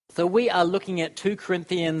So we are looking at 2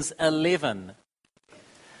 Corinthians 11.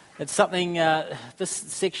 It's something, this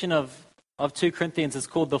section of 2 Corinthians is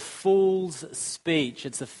called the Fool's Speech.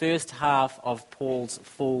 It's the first half of Paul's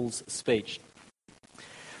Fool's Speech.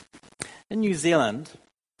 In New Zealand,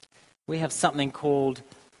 we have something called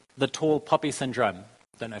the tall poppy syndrome.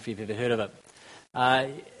 Don't know if you've ever heard of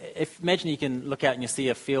it. Imagine you can look out and you see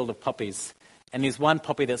a field of poppies, and there's one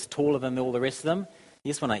poppy that's taller than all the rest of them.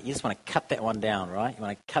 You just want to cut that one down, right? You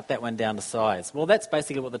want to cut that one down to size. Well, that's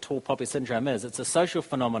basically what the tall poppy syndrome is. It's a social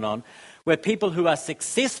phenomenon where people who are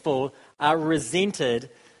successful are resented,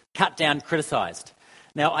 cut down, criticised.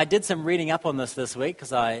 Now, I did some reading up on this week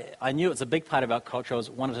because I knew it's a big part of our culture. I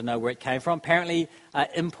wanted to know where it came from. Apparently,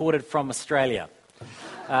 imported from Australia.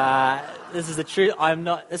 This is the truth.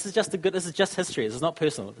 This is just history. This is not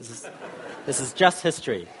personal. This is just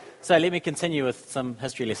history. So let me continue with some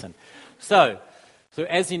history lesson. So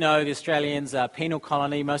as you know, the Australians are a penal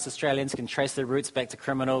colony. Most Australians can trace their roots back to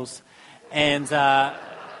criminals. And so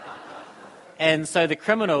the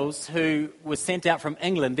criminals who were sent out from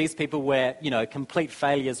England, these people were, complete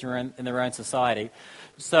failures in their own society.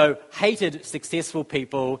 So hated successful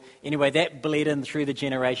people. Anyway, that bled in through the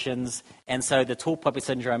generations. And so the tall poppy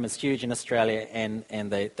syndrome is huge in Australia, and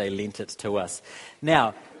they lent it to us.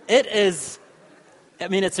 Now, it's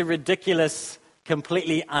a ridiculous,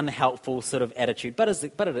 completely unhelpful sort of attitude, but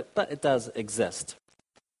it does exist.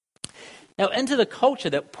 Now, into the culture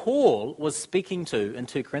that Paul was speaking to in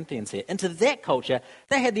 2 Corinthians here, into that culture,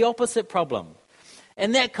 they had the opposite problem.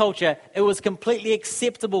 In that culture, it was completely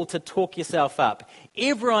acceptable to talk yourself up.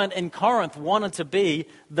 Everyone in Corinth wanted to be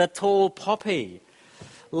the tall poppy.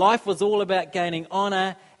 Life was all about gaining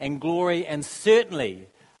honour and glory, and certainly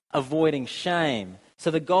avoiding shame. So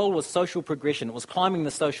the goal was social progression. It was climbing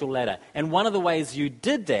the social ladder. And one of the ways you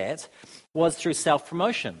did that was through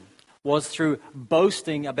self-promotion, was through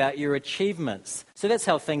boasting about your achievements. So that's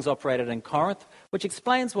how things operated in Corinth, which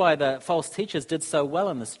explains why the false teachers did so well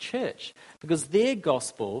in this church, because their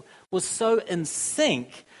gospel was so in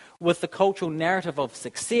sync with the cultural narrative of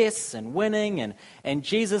success and winning, and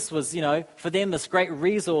Jesus was, for them this great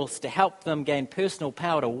resource to help them gain personal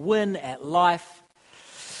power to win at life.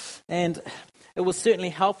 And it was certainly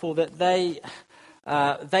helpful that they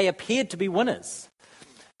appeared to be winners.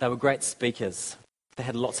 They were great speakers. They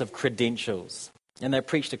had lots of credentials. And they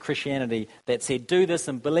preached a Christianity that said, do this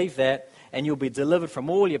and believe that, and you'll be delivered from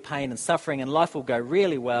all your pain and suffering, and life will go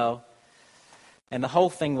really well. And the whole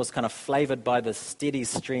thing was kind of flavored by this steady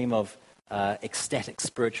stream of ecstatic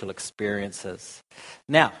spiritual experiences.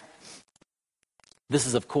 Now, this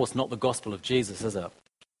is, of course, not the gospel of Jesus, is it?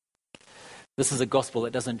 This is a gospel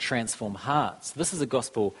that doesn't transform hearts. This is a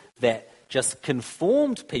gospel that just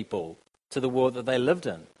conformed people to the world that they lived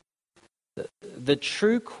in. The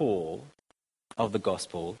true call of the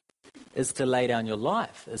gospel is to lay down your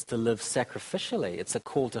life, is to live sacrificially. It's a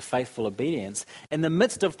call to faithful obedience in the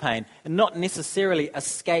midst of pain, and not necessarily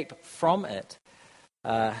escape from it.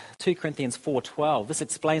 2 Corinthians 4:12, this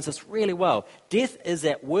explains this really well. Death is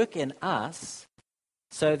at work in us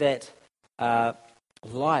so that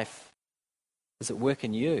life is at work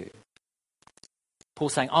in you.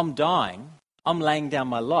 Paul's saying, I'm dying, I'm laying down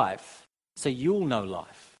my life so you'll know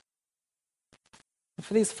life. And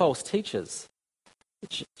for these false teachers,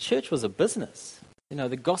 the church was a business.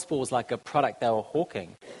 The gospel was like a product they were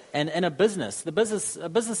hawking. And in a business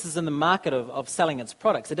is in the market of selling its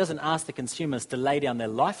products. It doesn't ask the consumers to lay down their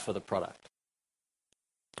life for the product.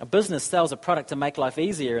 A business sells a product to make life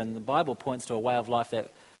easier, and the Bible points to a way of life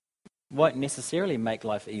that won't necessarily make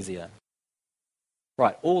life easier.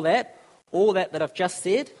 Right, all that I've just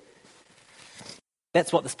said,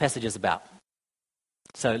 that's what this passage is about.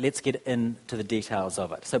 So let's get into the details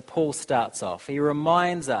of it. So Paul starts off. He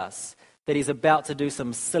reminds us that he's about to do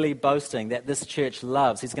some silly boasting that this church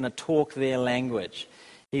loves. He's going to talk their language.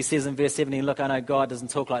 He says in verse 17, look, I know God doesn't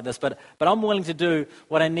talk like this, but I'm willing to do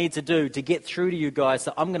what I need to do to get through to you guys,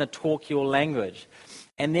 so I'm going to talk your language.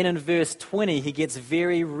 And then in verse 20, he gets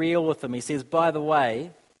very real with them. He says, by the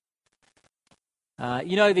way,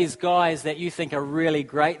 these guys that you think are really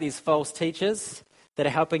great, these false teachers that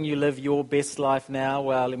are helping you live your best life now,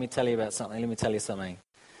 well, let me tell you about something. Let me tell you something.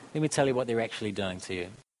 Let me tell you what they're actually doing to you.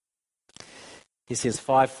 He says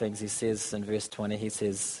 5 things. He says in verse 20, he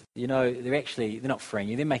says, they're not freeing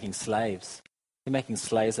you, they're making slaves. They're making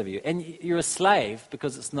slaves of you. And you're a slave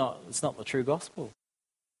because it's not the true gospel.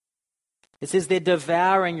 It says they're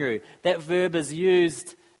devouring you. That verb is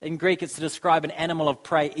used in Greek, it's to describe an animal of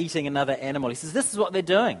prey eating another animal. He says, this is what they're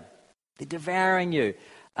doing. They're devouring you.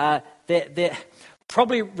 They're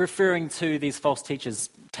probably referring to these false teachers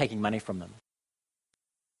taking money from them.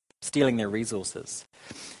 stealing their resources.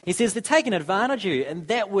 He says they're taking advantage of you, and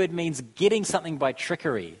that word means getting something by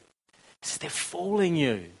trickery. He says they're fooling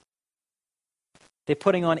you. They're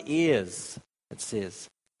putting on airs, it says.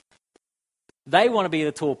 They want to be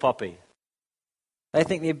the tall poppy. They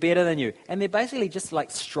think they're better than you. And they're basically just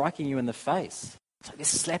like striking you in the face. It's like they're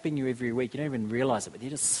slapping you every week. You don't even realize it, but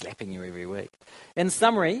they're just slapping you every week. In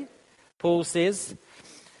summary, Paul says,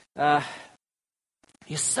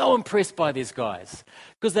 you're so impressed by these guys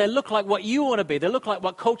because they look like what you want to be. They look like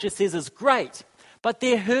what culture says is great, but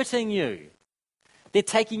they're hurting you. They're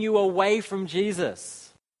taking you away from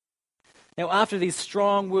Jesus. Now, after these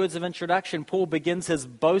strong words of introduction, Paul begins his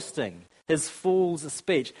boasting, his fool's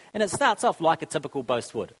speech. And it starts off like a typical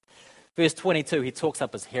boast would. Verse 22, he talks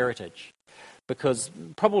up his heritage,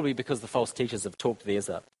 probably because the false teachers have talked theirs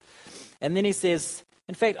up. And then he says,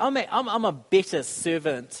 in fact, I'm a better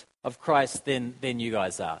servant of Christ than you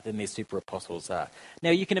guys are, than these super apostles are.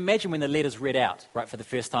 Now, you can imagine when the letter's read out, right, for the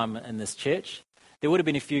first time in this church, there would have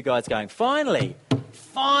been a few guys going, finally,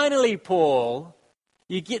 Paul,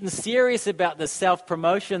 you're getting serious about the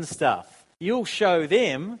self-promotion stuff. You'll show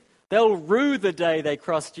them. They'll rue the day they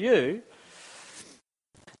crossed you.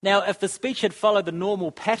 Now, if the speech had followed the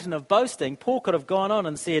normal pattern of boasting, Paul could have gone on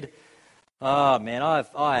and said, oh man,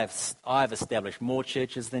 I've established more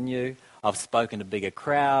churches than you. I've spoken to bigger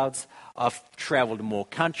crowds. I've traveled to more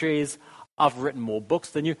countries. I've written more books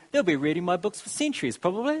than you. They'll be reading my books for centuries,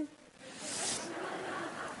 probably.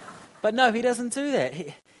 But no, he doesn't do that.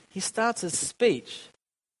 He starts his speech,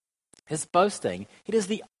 his boasting. He does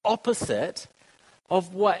the opposite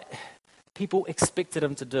of what people expected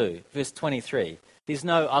him to do. Verse 23. There's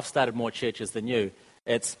no, I've started more churches than you.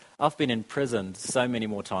 It's, I've been imprisoned so many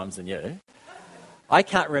more times than you. I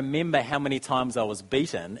can't remember how many times I was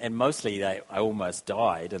beaten, and mostly I almost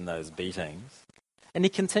died in those beatings. And he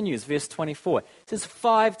continues, verse 24. It says,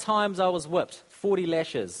 5 times I was whipped, 40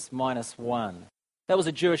 lashes minus 1. That was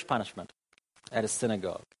a Jewish punishment at a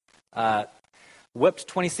synagogue. Whipped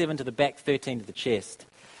 27 to the back, 13 to the chest.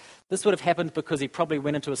 This would have happened because he probably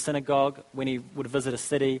went into a synagogue when he would visit a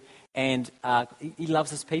city, and he loves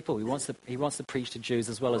his people. He wants to preach to Jews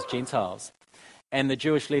as well as Gentiles. And the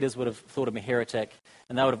Jewish leaders would have thought him a heretic,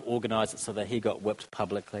 and they would have organized it so that he got whipped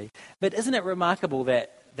publicly. But isn't it remarkable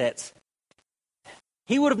that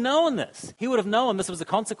he would have known this? He would have known this was a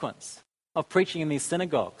consequence of preaching in these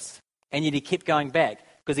synagogues. And yet he kept going back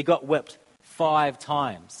because he got whipped 5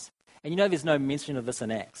 times. And you know there's no mention of this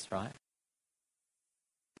in Acts, right?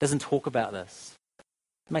 It doesn't talk about this.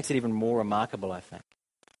 It makes it even more remarkable, I think.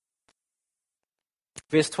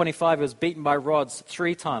 Verse 25, he was beaten by rods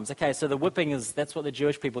 3 times. Okay, so the whipping that's what the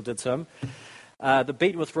Jewish people did to him. The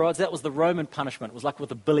beat with rods, that was the Roman punishment. It was like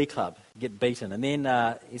with a billy club, get beaten. And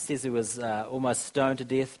then he says he was almost stoned to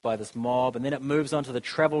death by this mob. And then it moves on to the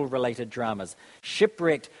travel-related dramas.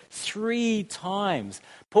 Shipwrecked 3 times.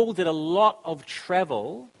 Paul did a lot of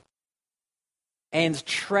travel, and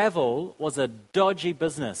travel was a dodgy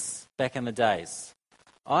business back in the days.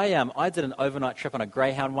 I did an overnight trip on a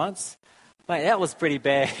Greyhound once. Mate, that was pretty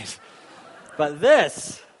bad. But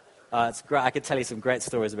this... it's great. I could tell you some great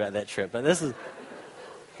stories about that trip, but this is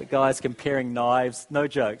the guys comparing knives. No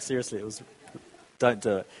joke, seriously, don't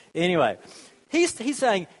do it. Anyway, he's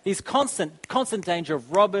saying there's constant danger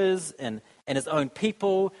of robbers and his own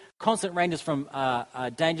people, constant dangers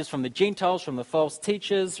from the Gentiles, from the false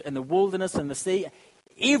teachers, in the wilderness and the sea.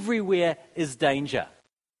 Everywhere is danger,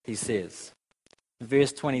 he says. In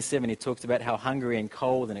verse 27, he talks about how hungry and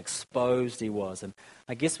cold and exposed he was. And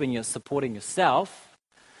I guess when you're supporting yourself,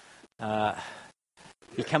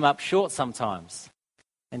 you come up short sometimes.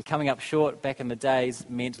 And coming up short back in the days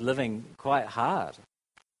meant living quite hard.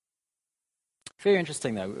 Very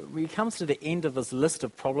interesting though. When he comes to the end of this list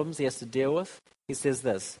of problems he has to deal with, he says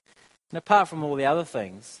this, and apart from all the other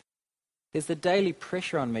things, there's the daily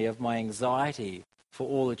pressure on me of my anxiety for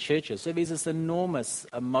all the churches. So there's this enormous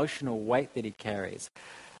emotional weight that he carries.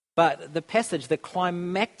 But the passage, the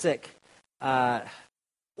climactic,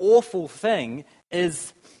 awful thing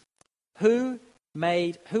is... Who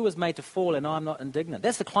was made to fall and I'm not indignant?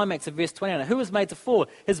 That's the climax of verse 29. Who was made to fall?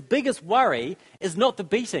 His biggest worry is not the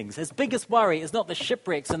beatings. His biggest worry is not the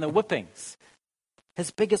shipwrecks and the whippings.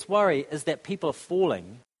 His biggest worry is that people are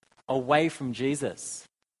falling away from Jesus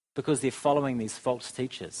because they're following these false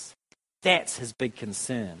teachers. That's his big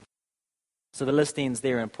concern. So the list ends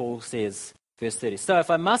there and Paul says, verse 30, so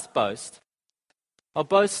if I must boast, I'll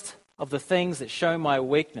boast of the things that show my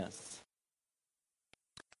weakness.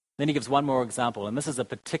 Then he gives one more example, and this is a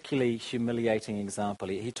particularly humiliating example.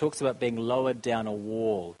 He talks about being lowered down a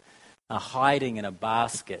wall, hiding in a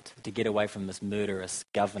basket to get away from this murderous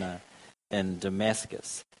governor in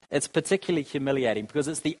Damascus. It's particularly humiliating because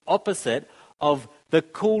it's the opposite of the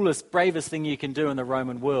coolest, bravest thing you can do in the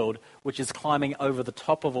Roman world, which is climbing over the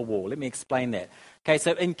top of a wall. Let me explain that. Okay,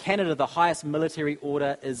 so in Canada, the highest military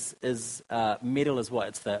order medal is what?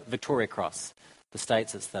 It's the Victoria Cross. The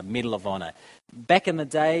States, it's the Medal of Honor. Back in the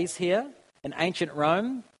days here, in ancient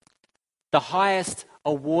Rome, the highest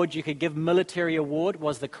award you could give, military award,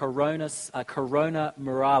 was the Corona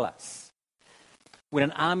Muralis. When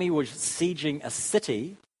an army was sieging a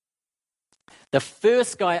city, the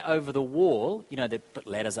first guy over the wall, they put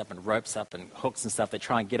ladders up and ropes up and hooks and stuff, they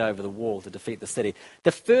try and get over the wall to defeat the city.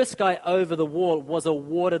 The first guy over the wall was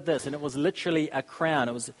awarded this, and it was literally a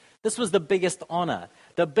crown. This was the biggest honor,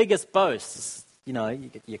 the biggest boast. You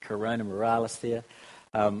get your Corona Muralis there,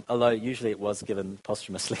 although usually it was given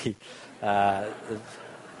posthumously. But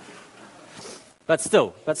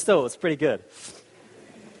still, it's pretty good.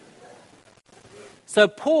 So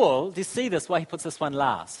Paul, do you see this, why he puts this one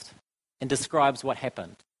last and describes what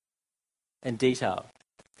happened in detail?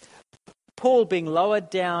 Paul being lowered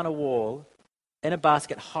down a wall in a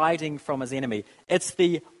basket, hiding from his enemy. It's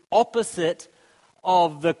the opposite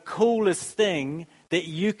of the coolest thing that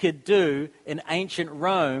you could do in ancient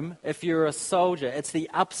Rome if you're a soldier. It's the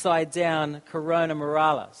upside down Corona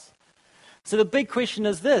Muralis. So the big question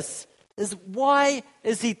is this, is why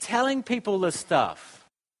is he telling people this stuff?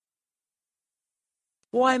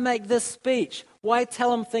 Why make this speech? Why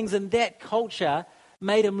tell them things in that culture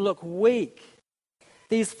made him look weak?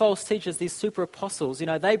 These false teachers, these super apostles,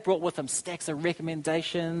 they brought with them stacks of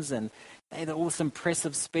recommendations and they had all this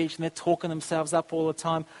impressive speech and they're talking themselves up all the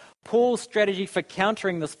time. Paul's strategy for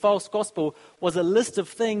countering this false gospel was a list of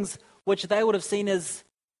things which they would have seen as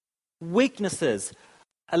weaknesses.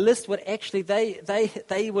 A list what actually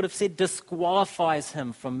they would have said disqualifies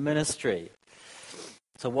him from ministry.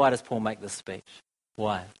 So why does Paul make this speech?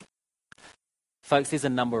 Why? Folks, there's a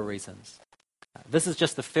number of reasons. This is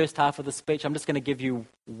just the first half of the speech. I'm just going to give you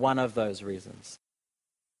one of those reasons.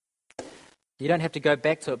 You don't have to go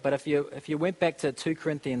back to it, but if you went back to 2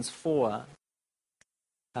 Corinthians 4,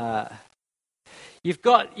 you've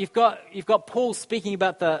got Paul speaking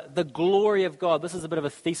about the glory of God. This is a bit of a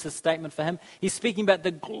thesis statement for him. He's speaking about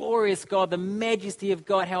the glorious God, the majesty of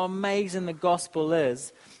God, how amazing the gospel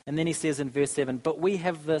is. And then he says in verse 7, but we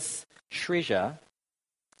have this treasure,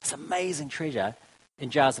 this amazing treasure, in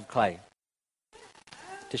jars of clay,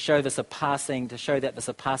 to show that the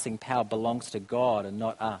surpassing power belongs to God and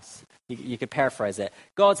not us. You could paraphrase that.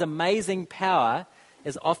 God's amazing power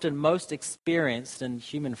is often most experienced in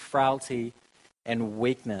human frailty and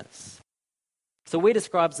weakness. So we're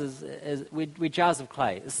described as we're jars of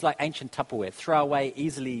clay. It's like ancient Tupperware, throwaway,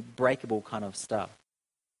 easily breakable kind of stuff.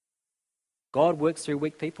 God works through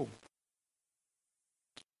weak people.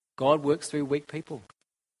 God works through weak people.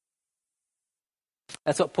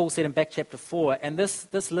 That's what Paul said in back chapter 4. And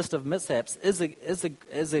this list of mishaps is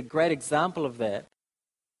a great example of that.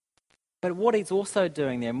 But what he's also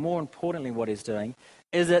doing there, more importantly what he's doing,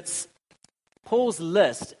 is Paul's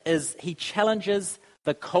list is he challenges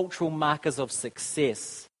the cultural markers of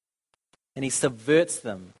success and he subverts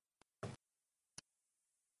them.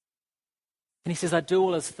 And he says, I do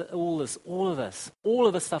all of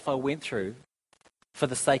this stuff I went through for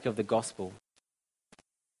the sake of the gospel.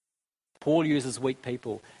 Paul uses weak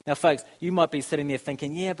people. Now, folks, you might be sitting there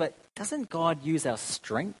thinking, yeah, but doesn't God use our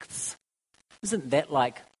strengths? Isn't that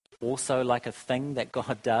also like a thing that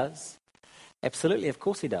God does? Absolutely, of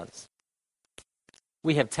course he does.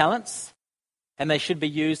 We have talents, and they should be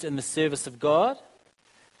used in the service of God.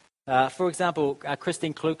 For example,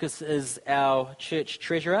 Christine Klukas is our church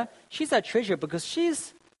treasurer. She's our treasurer because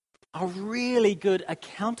she's a really good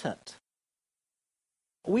accountant.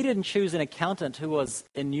 We didn't choose an accountant who was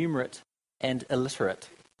innumerate and illiterate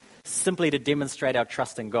simply to demonstrate our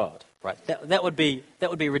trust in God, right? That would be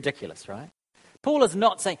ridiculous, right? Paul is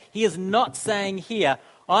not saying here,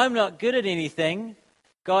 I'm not good at anything.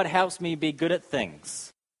 God helps me be good at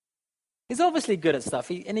things. He's obviously good at stuff,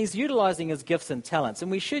 and he's utilizing his gifts and talents, and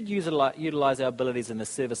we should utilize our abilities in the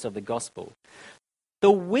service of the gospel. The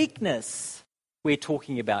weakness we're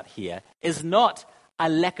talking about here is not a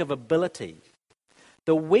lack of ability.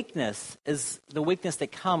 The weakness is the weakness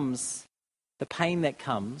that comes, the pain that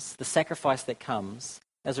comes, the sacrifice that comes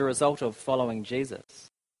as a result of following Jesus.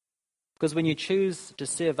 Because when you choose to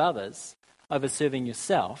serve others over serving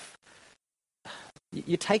yourself,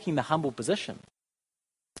 you're taking the humble position.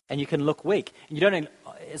 And you can look weak. And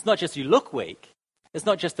it's not just you look weak. It's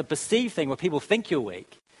not just the perceived thing where people think you're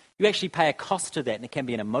weak. You actually pay a cost to that, and it can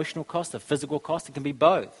be an emotional cost, a physical cost. It can be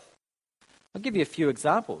both. I'll give you a few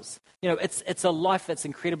examples. It's a life that's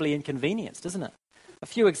incredibly inconvenienced, isn't it? A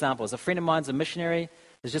few examples. A friend of mine's a missionary,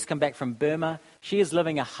 has just come back from Burma. She is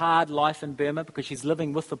living a hard life in Burma because she's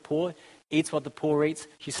living with the poor, eats what the poor eats.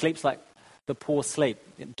 She sleeps like the poor sleep,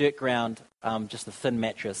 dirt ground, just a thin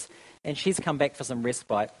mattress. And she's come back for some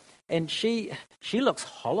respite. And she looks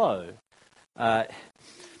hollow. Her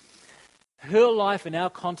life in our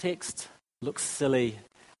context looks silly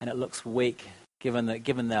and it looks weak given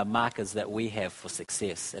the markers that we have for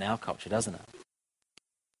success in our culture, doesn't it?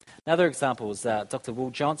 Another example is Dr. Will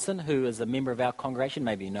Johnson, who is a member of our congregation.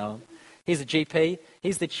 Maybe you know him. He's a GP.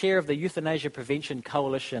 He's the chair of the Euthanasia Prevention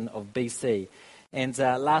Coalition of BC. And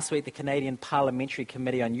last week, the Canadian Parliamentary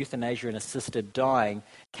Committee on Euthanasia and Assisted Dying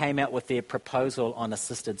came out with their proposal on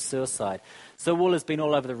assisted suicide. So Will has been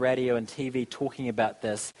all over the radio and TV talking about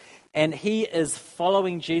this. And he is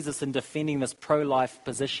following Jesus and defending this pro-life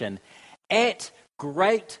position at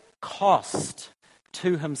great cost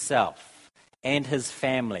to himself and his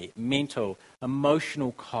family, mental,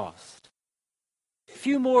 emotional cost. A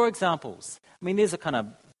few more examples. I mean, these are kind of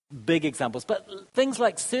big examples, but things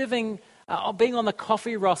like serving, being on the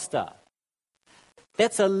coffee roster.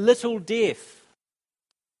 That's a little death.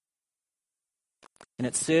 And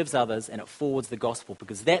it serves others and it forwards the gospel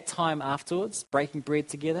because that time afterwards, breaking bread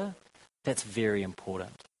together, that's very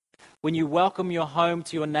important. When you welcome your home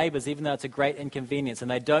to your neighbours, even though it's a great inconvenience, and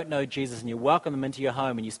they don't know Jesus, and you welcome them into your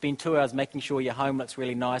home, and you spend 2 hours making sure your home looks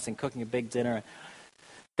really nice and cooking a big dinner,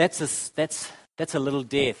 that's a little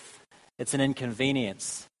death. It's an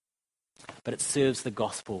inconvenience. But it serves the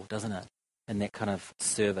gospel, doesn't it, in that kind of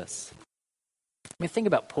service. I mean, think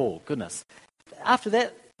about Paul, goodness. After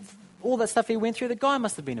that, all that stuff he went through, the guy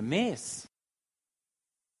must have been a mess.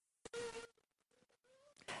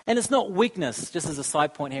 And it's not weakness, just as a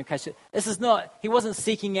side point here in case he wasn't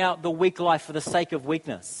seeking out the weak life for the sake of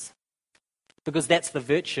weakness, because that's the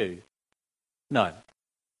virtue. No.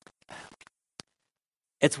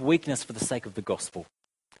 It's weakness for the sake of the gospel.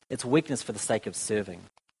 It's weakness for the sake of serving.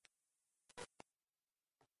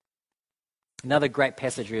 Another great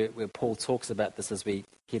passage where Paul talks about this as we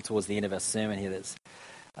head towards the end of our sermon here is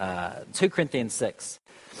 2 Corinthians 6.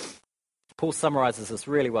 Paul summarizes this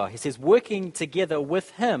really well. He says, working together with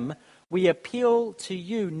him, we appeal to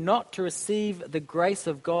you not to receive the grace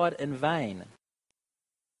of God in vain.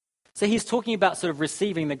 So he's talking about sort of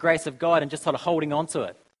receiving the grace of God and just sort of holding on to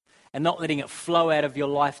it and not letting it flow out of your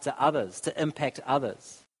life to others, to impact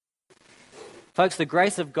others. Folks, the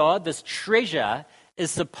grace of God, this treasure, is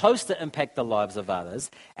supposed to impact the lives of others,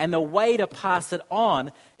 and the way to pass it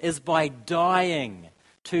on is by dying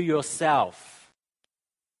to yourself.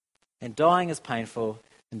 And dying is painful,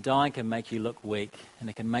 and dying can make you look weak, and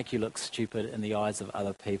it can make you look stupid in the eyes of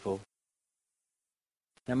other people.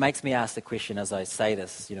 And it makes me ask the question as I say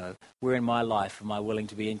this, where in my life am I willing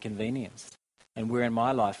to be inconvenienced? And where in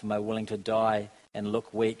my life am I willing to die and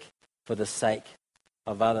look weak for the sake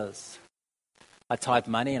of others? I tithe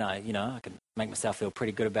money, and I can make myself feel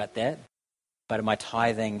pretty good about that. But am I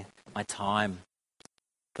tithing my time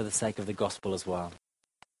for the sake of the gospel as well?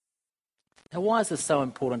 Now, why is this so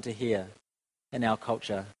important to hear in our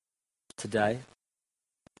culture today?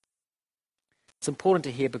 It's important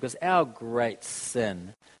to hear because our great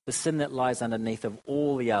sin, the sin that lies underneath of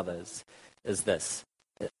all the others, is this.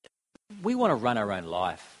 We want to run our own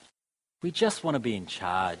life. We just want to be in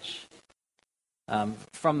charge.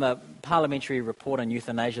 From the parliamentary report on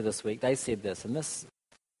euthanasia this week, they said this, and this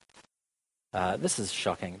is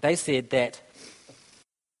shocking. They said that,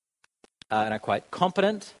 and I quote,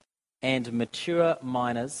 competent and mature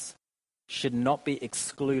minors should not be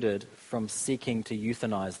excluded from seeking to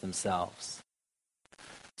euthanize themselves.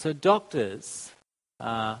 So doctors,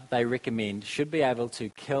 they recommend, should be able to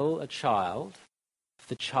kill a child if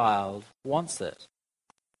the child wants it.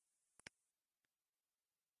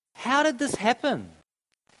 How did this happen?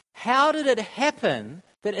 How did it happen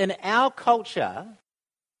that in our culture,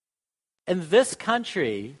 in this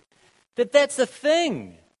country, that's a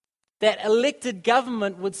thing that elected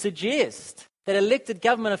government would suggest, that elected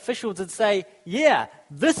government officials would say, yeah,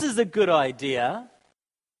 this is a good idea.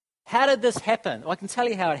 How did this happen? Well, I can tell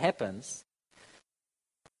you how it happens.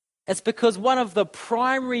 It's because one of the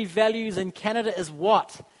primary values in Canada is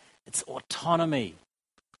what? It's autonomy.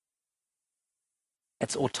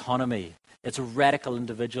 It's autonomy. It's radical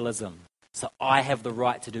individualism. So I have the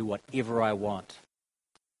right to do whatever I want.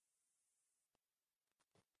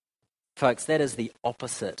 Folks, that is the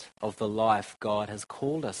opposite of the life God has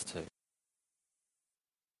called us to.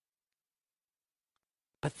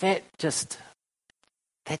 But that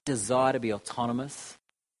desire to be autonomous,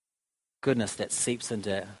 goodness, that seeps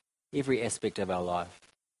into every aspect of our life.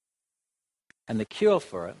 And the cure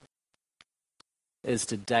for it is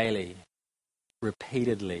to daily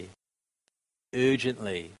repeatedly,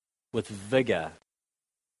 urgently, with vigor,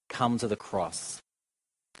 come to the cross.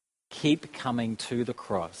 Keep coming to the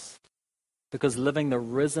cross, because living the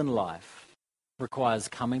risen life requires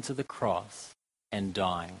coming to the cross and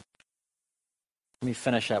dying. Let me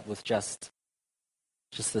finish up with just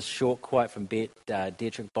this short quote from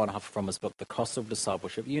Dietrich Bonhoeffer from his book, The Cost of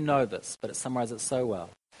Discipleship. You know this, but it summarizes it so well.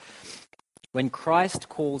 When Christ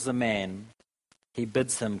calls a man, he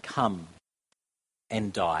bids him come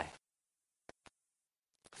and die.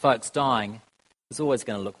 Folks, dying is always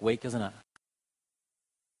going to look weak, isn't it?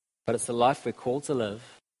 But it's the life we're called to live,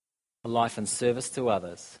 a life in service to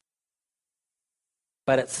others.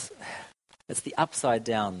 But it's the upside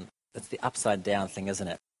down. It's the upside down thing, isn't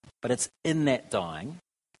it? But it's in that dying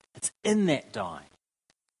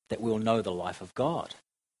that we'll know the life of God.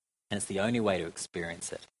 And it's the only way to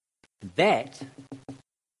experience it. That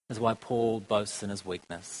is why Paul boasts in his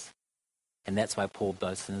weakness. And that's why Paul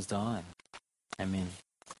boasts in his dying. Amen.